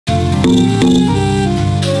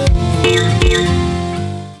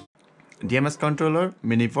DMS controller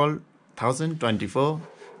Minifold 1024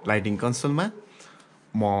 lighting कन्सोलमा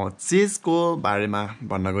म चेजको बारेमा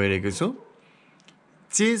भन्न गइरहेको छु।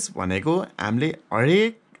 चेज भनेको हामीले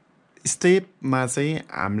हरेक स्टेपमा चाहिँ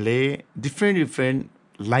हामीले डिफ्रेन्ट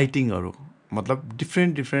लाइटिङहरू मतलब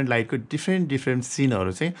डिफ्रेन्ट लाइटको डिफ्रेन्ट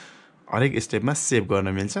सिनहरू चाहिँ हरेक स्टेपमा सेभ गर्न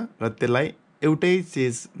मिल्छ र त्यसलाई एउटै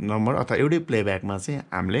चेज नम्बर अथवा एउटै प्लेब्याकमा चाहिँ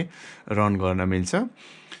हामीले रन गर्न मिल्छ।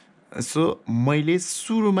 सो मैले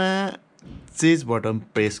सुरुमा चेज बटन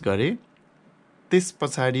प्रेस गरेँ, त्यस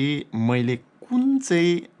पछाडि मैले कुन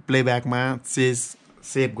चाहिँ प्लेब्याकमा चेज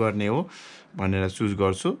सेभ गर्ने हो भनेर चुज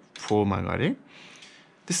गर्छु, 4 मा गरेँ।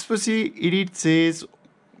 त्यसपछि एडिट चेज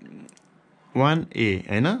 1A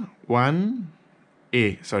हैन 1A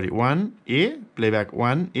प्लेब्याक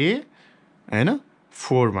 1A हैन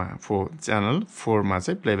 4 मा 4 च्यानल 4 मा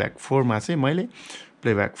चाहिँ प्लेब्याक 4 मा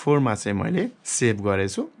चाहिँ मैले सेभ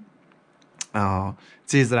गरेछु,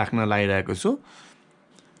 चेज राख्न लागिरहेको छु।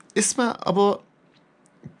 यसमा अब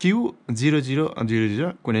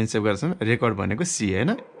Q0000 कुनै सेभ गरेछ रेकर्ड भनेको C हैन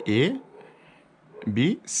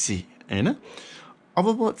ABC हैन। अब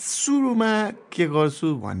म सुरुमा के गर्छु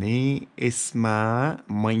भने यसमा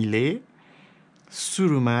मैले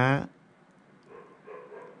सुरुमा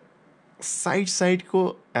साइडको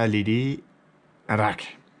एलईडी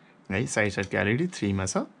राखेँ है। साइडको एलईडी 3 मा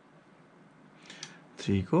छ,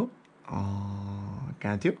 3 को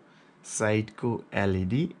कहाँ थियो साइडको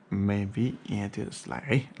एलईडी मेबी यहाँ थियो जस्तो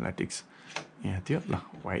लाग्यो है। ल ठिक छ यहाँ थियो, ल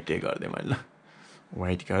व्हाइटै गरिदिएँ मैले, ल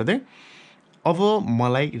व्हाइट गरिदिएँ। अब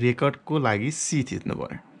मलाई रेकर्डको लागि C थिच्नु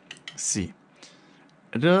पर्यो, C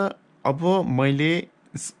र अब मैले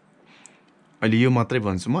अहिले यो मात्रै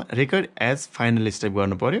भन्छु म, रेकर्ड एज फाइनल स्टेप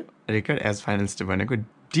गर्नु पर्यो। रेकर्ड एज फाइनल स्टेप भनेको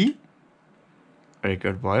D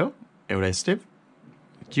रेकर्ड भयो एउटा स्टेप,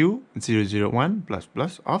 Q001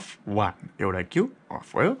 प्लस अफ 1 एउटा Q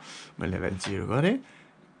अफ भयो, मैले यसलाई 0 गरेँ,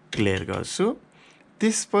 क्लियर गर्छु।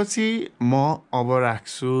 त्यसपछि म अब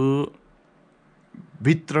राख्छु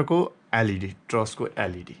भित्रको एलईडी, ट्रसको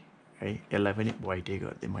एलईडी है, यसलाई पनि व्हाइटै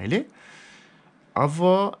गरिदिएँ मैले। अब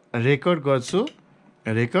रेकर्ड गर्छु,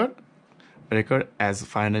 record as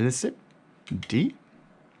final step D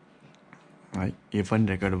है, यो पनि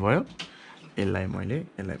रेकर्ड भयो, यसलाई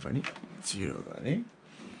पनि 0 गरेँ,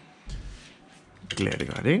 क्लियर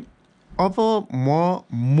गरेँ। अब म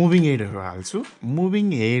मुभिङ हेडहरू हाल्छु।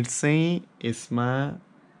 मुभिङ हेड चाहिँ यसमा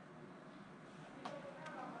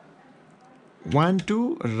 1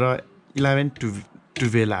 2 र 11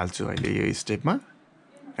 12 हाल्छु अहिले यो स्टेपमा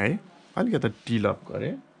है। अलिकति टिल अप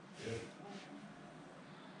गरेँ।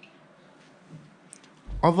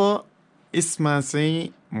 अब यसमा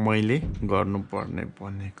चाहिँ मैले गर्नुपर्ने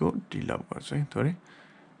भनेको टिल अप गर्छु है, थोरै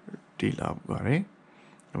टिल अप गरेँ।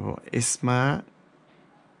 अब यसमा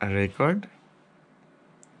record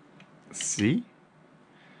C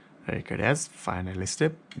record as final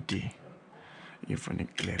step D यो पनि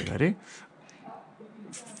क्लियर गरेँ।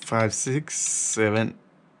 5 6 7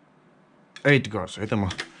 8 गर्छु है त म,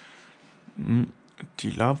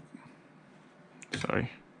 टिल अप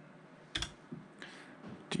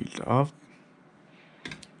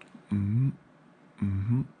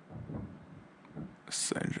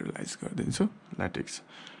सेन्ट्रलाइज गरिदिन्छु, ल ठिक छ।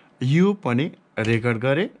 यो पनि रेकर्ड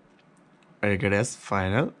गरेँ, record as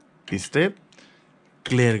final step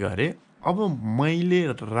clear गरेँ। अब मैले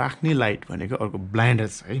राख्ने लाइट भनेको अर्को ब्लाइन्डर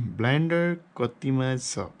छ है। ब्लाइन्डर कतिमा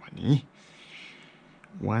छ भने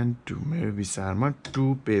 1 2 मेरो विचारमा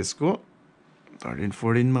 2 पेजको 13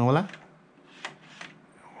 14 मा होला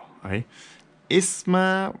है। यसमा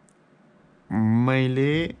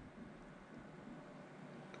मैले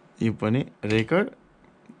यो पनि record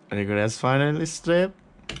as final step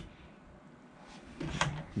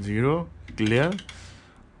 0 clear.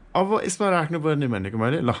 अब यसमा राख्नुपर्ने भनेको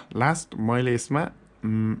मैले लास्ट मैले यसमा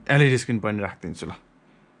एलईडी स्क्रिन पनि राखिदिन्छु।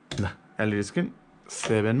 ल एलईडी स्क्रिन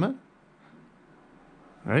 7 मा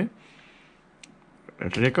है,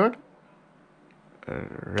 record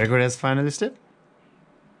as final step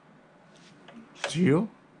 0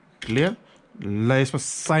 clear. ल यसमा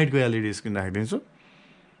साइडको एलईडी स्क्रिन राखिदिन्छु।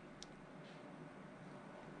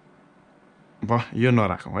 यो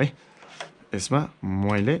नराखौँ है, यसमा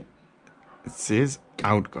मैले चेज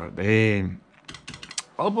आउट गरिदिएँ।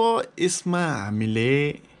 अब यसमा हामीले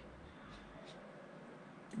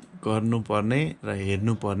गर्नुपर्ने र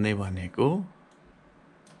हेर्नुपर्ने भनेको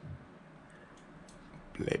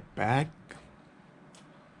प्लेब्याक।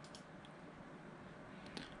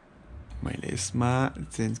 मैले यसमा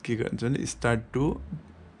चेन्ज के गर्छु भने स्टार्ट टु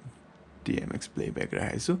DMX प्लेब्याक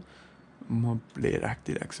राखेको छु। म प्ले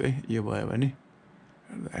राख्छु है, यो भयो भने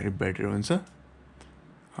बेटर हुन्छ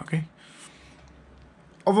ओके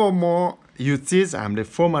अब म यो चेज हामीले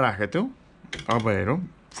 4 मा राखेको थियौँ अब हेरौँ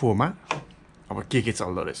 4 मा अब के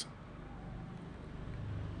चल्दो रहेछ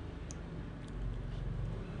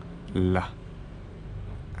ल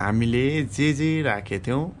हामीले जे राखेको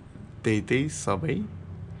थियौँ त्यही सबै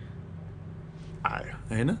आयो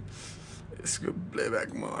हैन यसको प्लेब्याक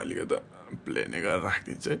म अलिकति प्ले नै गरेर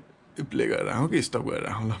राखिदिन्छु है प्ले गरेर राखौँ कि स्टप गरेर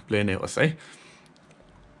राखौँ ल प्ले नै होस् है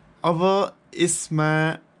अब यसमा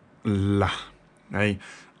ल है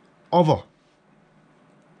अब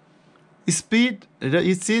स्पिड र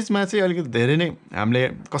यो चिजमा चाहिँ अलिकति धेरै नै हामीले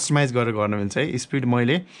कस्टमाइज गरेर गर्न मिल्छ है स्पिड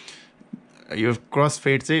मैले यो क्रस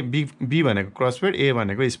फेड चाहिँ बी भनेको क्रस फेड ए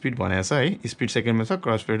भनेको स्पिड भनेको छ है स्पिड सेकेन्डमा छ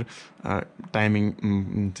क्रस फेड टाइमिङ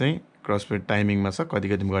चाहिँ क्रस फेड टाइमिङमा छ कति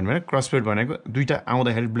गर्ने भने क्रस फेड भनेको दुईटा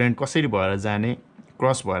आउँदाखेरि ब्लेन्ड कसरी भएर जाने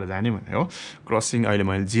क्रस भएर जाने भने हो क्रसिङ अहिले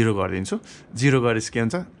मैले 0 गरिदिन्छु 0 गरेपछि के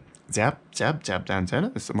हुन्छ झ्याप झ्याप झ्याप जान्छ हैन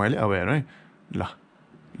त्यस्तो मैले अब हेरौँ है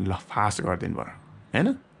ल फास्ट गरिदिनु भयो हैन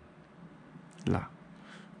ल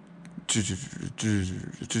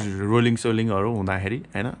रोलिङ सोलिङहरू हुँदाखेरि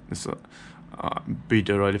हैन त्यस्तो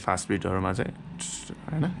बिटहरू अहिले फास्ट बिटहरूमा चाहिँ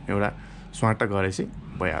हैन एउटा स्वाट गरेपछि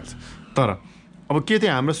भइहाल्छ तर अब के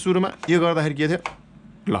थियो हाम्रो सुरुमा यो गर्दाखेरि के थियो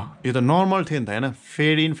ल यो त नर्मल थियो नि त हैन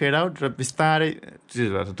फेड इन फेड आउट र बिस्तारै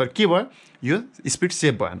चिज भयो तर के भयो यो स्पिड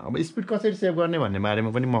सेभ भएन अब स्पिड कसरी सेभ गर्ने भन्ने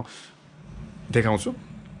बारेमा पनि म देखाउँछु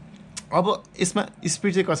अब यसमा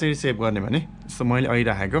स्पिड चाहिँ कसरी सेभ गर्ने भने जस्तो मैले अहिले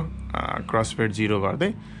राखेको क्रस फेड 0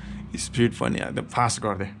 गर्दै स्पिड पनि एकदम फास्ट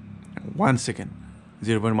गर्दै 1 सेकेन्ड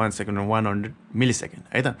 0.1 सेकेन्ड 100 मिली सेकेन्ड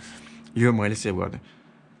है त यो मैले सेभ गर्दै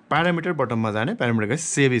प्यारामिटर बटममा जाने प्यारामिटर गए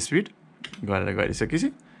सेभ स्पिड गरेर गरिसकेपछि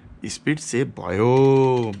स्पिड सेभ भयो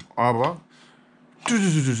अब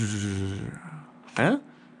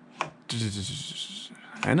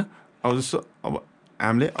हैन अब जस्तो अब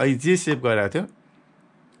हामीले अहिले जे सेभ गरेको थियो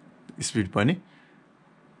स्पिड पनि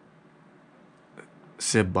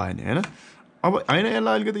सेभ भयो नि हैन अब हैन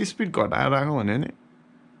यसलाई अलिकति स्पिड घटाएर राखौँ भने नि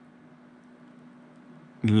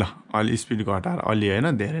ल अलि स्पिड घटाएर अलि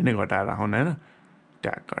हैन धेरै नै घटाएर राखौँ न हैन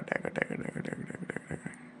ट्याक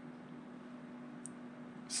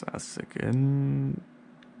 7 सेकेन्ड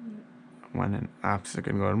 1.5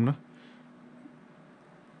 सेकेन्ड गरौँ न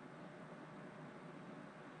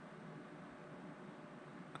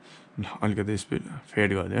ल अलिकति स्पिड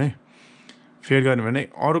फेड गरिदियो है फेड गर्ने भने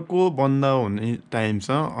अर्को बन्द हुने टाइम छ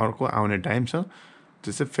अर्को आउने टाइम छ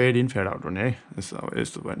त्यो चाहिँ फेड इन फेड आउट हुने है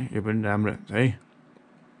यस्तो पनि यो पनि राम्रो हुन्छ है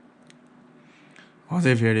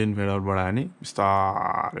अझै फेड इन फेड आउट बढायो भने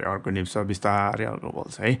बिस्तारै अर्को निप्छ बिस्तारै अर्को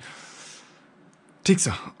बोल्छ है ठिक छ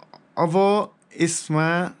अब यसमा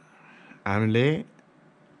हामीले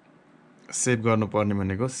सेभ गर्नुपर्ने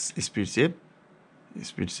भनेको स्पिड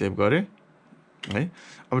सेभ गरे है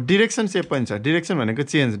अब डिरेक्सन सेभ पनि छ डिरेक्सन भनेको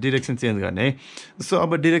डिरेक्सन चेन्ज गर्ने है जस्तो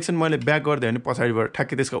अब डिरेक्सन मैले ब्याक गरिदिएँ भने पछाडिबाट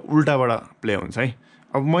ठ्याक्कै त्यसको उल्टाबाट प्ले हुन्छ है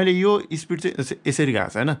अब मैले यो स्पिड चाहिँ यसरी गएको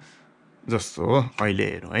छ हैन जस्तो हो अहिले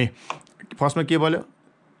हेरौँ है फर्स्टमा के बल्यो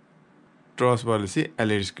ट्रस बलेपछि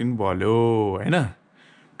एलइडी स्क्रिन बल्यो हैन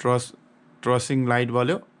ट्रसिङ लाइट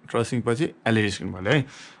बल्यो ट्रसिङ पछि एलइडी स्क्रिन बल्यो है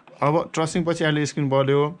अब ट्रसिङ पछि एलइडी स्क्रिन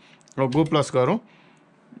बल्यो अब गो प्लस गरौँ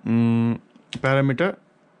प्यारामिटर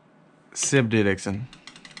सेभ डिरेक्सन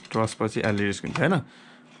ट्रस पछि एलइडी स्क्रिन हैन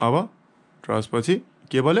अब ट्रस पछि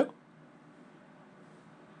के बल्यो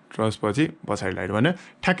ट्रस पछि पछाडि लाइट भने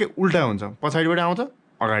ठ्याक्कै उल्टा हुन्छ पछाडिबाट आउँछ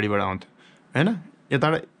अगाडिबाट आउँछ हैन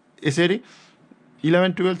यताबाट यसरी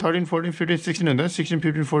 11 12 13 14 15 16 हुन्छ 16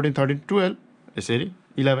 15 14 13 12 यसरी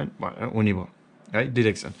 11 हुने भयो है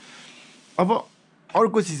डिरेक्सन अब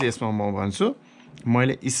अर्को चिज यसमा म भन्छु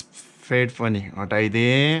मैले फेड पनि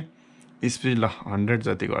हटाइदिएँ स्पिड ल 100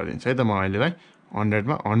 जति गरिदिन्छु है त म अहिलेलाई 100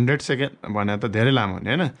 मा 100 सेकेन्ड भने त धेरै लामो हुने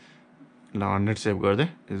हैन ल 100 सेभ गर्दै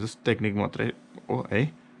यो जस्ट टेक्निक मात्रै हो है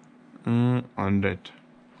 100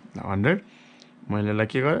 ल 100 मैले ल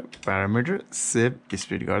के गरेँ प्यारामिटर सेभ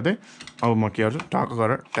स्पिड गर्दै अब म के गर्छु ट्याक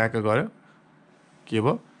गरेर के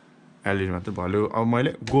भयो एलइडी मात्र भल्यो अब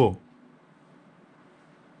मैले गो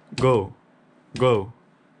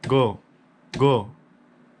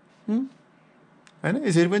हैन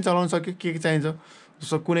यसरी पनि चलाउन सक्यो के चाहिन्छ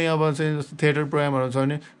जस्तो कुनै अब चाहिँ जस्तो थिएटर प्रोग्रामहरू छ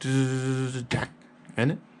भने ढ्याक हैन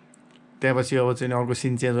त्यसपछि अब चाहिँ अर्को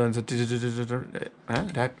सिन चेन्ज गर्नु छ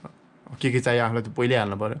ढ्याक के चाहियो आफूलाई त पहिल्यै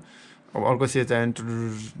हाल्नु पर्यो अब अर्को से चाहियो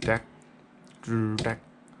ट्याक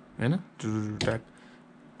हैन ट्याक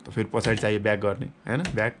फेरि पछाडि चाहियो ब्याक गर्ने हैन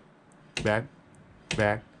ब्याक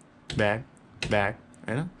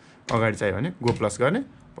हैन अगाडि चाहियो भने गो प्लस गर्ने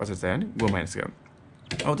पछाडि चाहियो भने गो माइनस गर्ने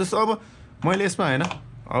अब त्यस्तो अब मैले यसमा हैन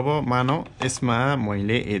अब मानौ यसमा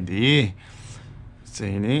मैले यदि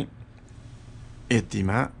चाहिँ नि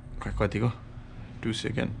यतिमा कतिको 2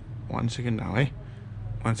 सेकेन्ड 1 सेकेन्ड हो है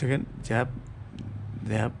 1 सेकेन्ड झ्याप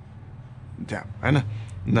झ्याप झ्याप हैन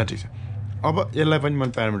ल ठिक छ अब यसलाई पनि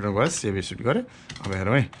मैले प्यारामिटर गरेर सेभ एक्सिक्युट गरेँ अब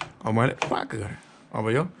हेरौँ है अब मैले पाक गरेँ अब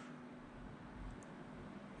यो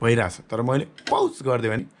भइरहेछ तर मैले पाउज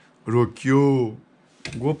गरिदिएँ भने रोक्यो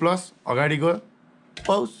गो प्लस अगाडि गयो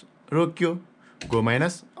पाउज रोक्यो गो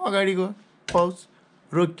माइनस अगाडि गयो पाउज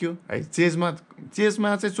रोक्यो है चेजमा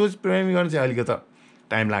चाहिँ चेज प्रोग्रामिङ गर्न चाहिँ अलिकति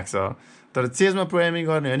टाइम लाग्छ तर चेजमा प्रोग्रामिङ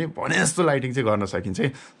गर्ने हो भने जस्तो लाइटिङ चाहिँ गर्न सकिन्छ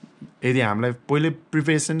है यदि हामीलाई पहिले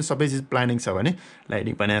प्रिपेरेसन सबै चिज प्लानिङ छ भने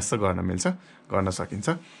लाइटिङ पनि जस्तो गर्न सकिन्छ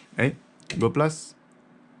है गो प्लस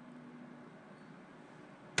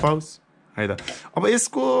पाउज है त अब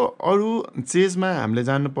यसको अरू चेजमा हामीले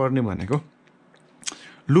जान्नुपर्ने भनेको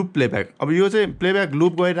लुप प्लेब्याक अब यो चाहिँ प्लेब्याक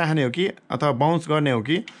लुप गरिराख्ने हो कि अथवा बाउन्स गर्ने हो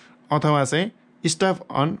कि अथवा चाहिँ स्टप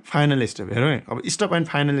अन फाइनल स्टेप हेरौँ है अब स्टप एन्ड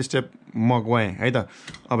फाइनल स्टेप म गएँ है त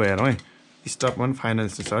अब हेरौँ है stop on final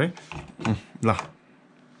step sorry ल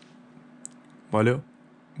बल्यो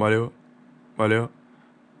बल्यो बल्यो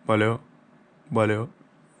बल्यो बल्यो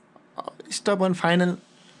स्टप अन फाइनल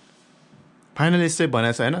स्टेप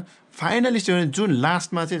भनेको छ होइन फाइनल स्टेप जुन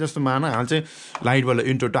लास्टमा चाहिँ जस्तो मान हामी चाहिँ लाइटबाट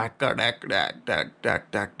इन्टो ट्याक्क ट्याक ट्याक ट्याक ट्याक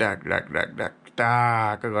ट्याक ट्याक ट्याक ट्याक ट्याक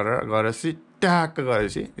ट्याक्क गरेपछि ट्याक्क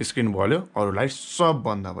गरेपछि स्क्रिन बल्यो अरू लाइट सब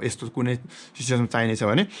बन्द भयो यस्तो कुनै सिचुएसनमा चाहिने छ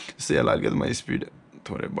भने जस्तै यसलाई अलिकति म स्पिड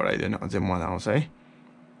थोरै बढाइदिएन अझै मजा आउँछ है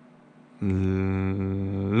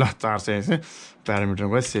ल 400 चाहिँ प्यारामिटर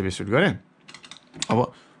गएर सेभ एक्सिक्युट गरेँ अब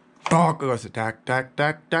टक्क गर्छ ट्याक ट्याक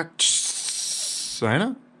ट्याक ट्याक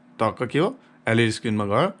होइन टक्क के हो एलइडी स्क्रिनमा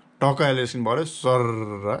गयो टक्क एलइडी स्क्रिन भयो सर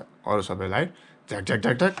अरू सबै लाइट ट्याक ट्याक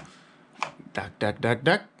ट्याक ट्याक ट्याक ट्याक ट्याक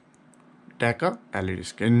ट्याक ट्याक्क एलइडी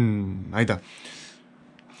स्क्रिन है त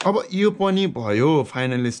अब यो पनि भयो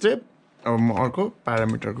फाइनल स्टेप अब म अर्को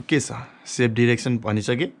प्यारामिटरको के छ सेभ डिरेक्सन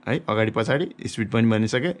भनिसकेँ है अगाडि पछाडि स्पिड पनि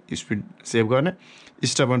भनिसकेँ स्पिड सेभ गर्ने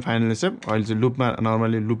स्टेप अन फाइनल स्टेप अहिले चाहिँ लुपमा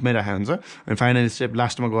नर्मली लुपमै राखेको हुन्छ अनि फाइनल स्टेप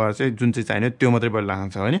लास्टमा गएर चाहिँ जुन चाहिँ चाहिने त्यो मात्रै बढी राख्नु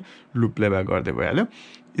छ भने लुप प्लेब्याक गर्दै भइहाल्यो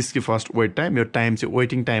यसको फर्स्ट वेट टाइम यो टाइम चाहिँ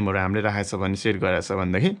वेटिङ टाइमहरू हामीले राखेको छ भने सेट गरेको छ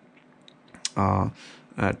भनेदेखि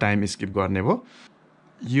टाइम स्किप गर्ने भयो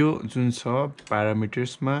यो जुन छ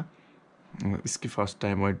प्यारामिटर्समा यसको फर्स्ट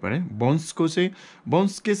टाइम वेट भने बाउन्सको चाहिँ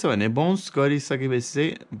बाउन्स के छ भने बाउन्स गरिसकेपछि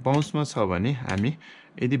चाहिँ बाउन्समा छ भने हामी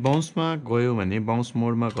यदि बाउन्समा गयो भने बाउन्स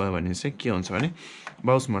मोडमा गयो भने चाहिँ के हुन्छ भने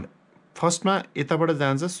बाउन्स मोड फर्स्टमा यताबाट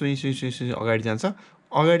जान्छ सुई सुई सुई सुई अगाडि जान्छ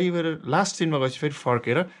अगाडि गएर लास्ट सिनमा गएपछि फेरि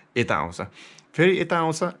फर्केर यता आउँछ फेरि यता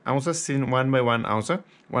आउँछ सिन 1 बाई 1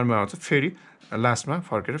 आउँछ फेरि लास्टमा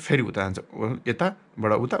फर्केर फेरि उता जान्छ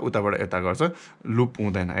यताबाट उता उताबाट यता गर्छ लुप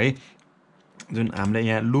हुँदैन है जुन हामीलाई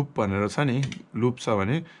यहाँ लुप भनेर छ नि लुप छ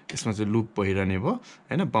भने यसमा चाहिँ लुप भइरहने भयो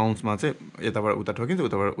होइन बाउन्समा चाहिँ यताबाट उता ठोकिन्छ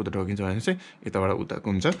उताबाट उता ठोकिन्छ भने चाहिँ यताबाट उता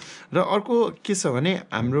हुन्छ र अर्को के छ भने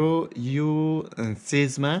हाम्रो यो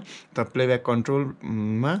चेजमा त प्लेब्याक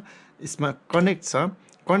कन्ट्रोलमा यसमा कनेक्ट छ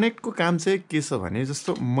कनेक्टको काम चाहिँ के छ भने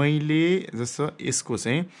जस्तो यसको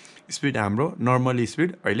चाहिँ स्पिड हाम्रो नर्मली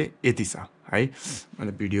स्पिड अहिले यति छ है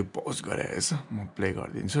मैले भिडियो पज गरेर यसो म प्ले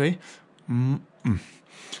गरिदिन्छु है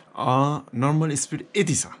नर्मल स्पिड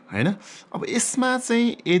यति छ होइन अब यसमा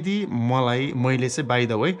चाहिँ यदि मैले चाहिँ बाइ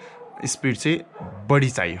द वे स्पिड चाहिँ बढी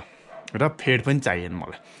चाहियो र फेड पनि चाहिएन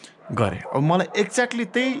मलाई गरेँ अब मलाई एक्ज्याक्टली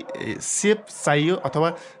त्यही सेप चाहियो अथवा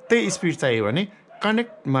त्यही स्पिड चाहियो भने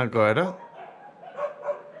कनेक्टमा गएर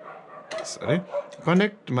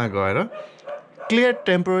क्लियर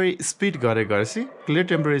टेम्पोररी स्पिड गरेपछि क्लियर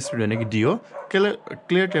टेम्पोररी स्पिड भनेको डी हो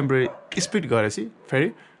क्लियर टेम्पोररी स्पिड गरेपछि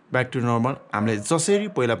फेरि ब्याक टु नर्मल हामीले जसरी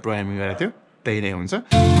पहिला प्रोग्रामिङ गरेको थियो त्यही नै हुन्छ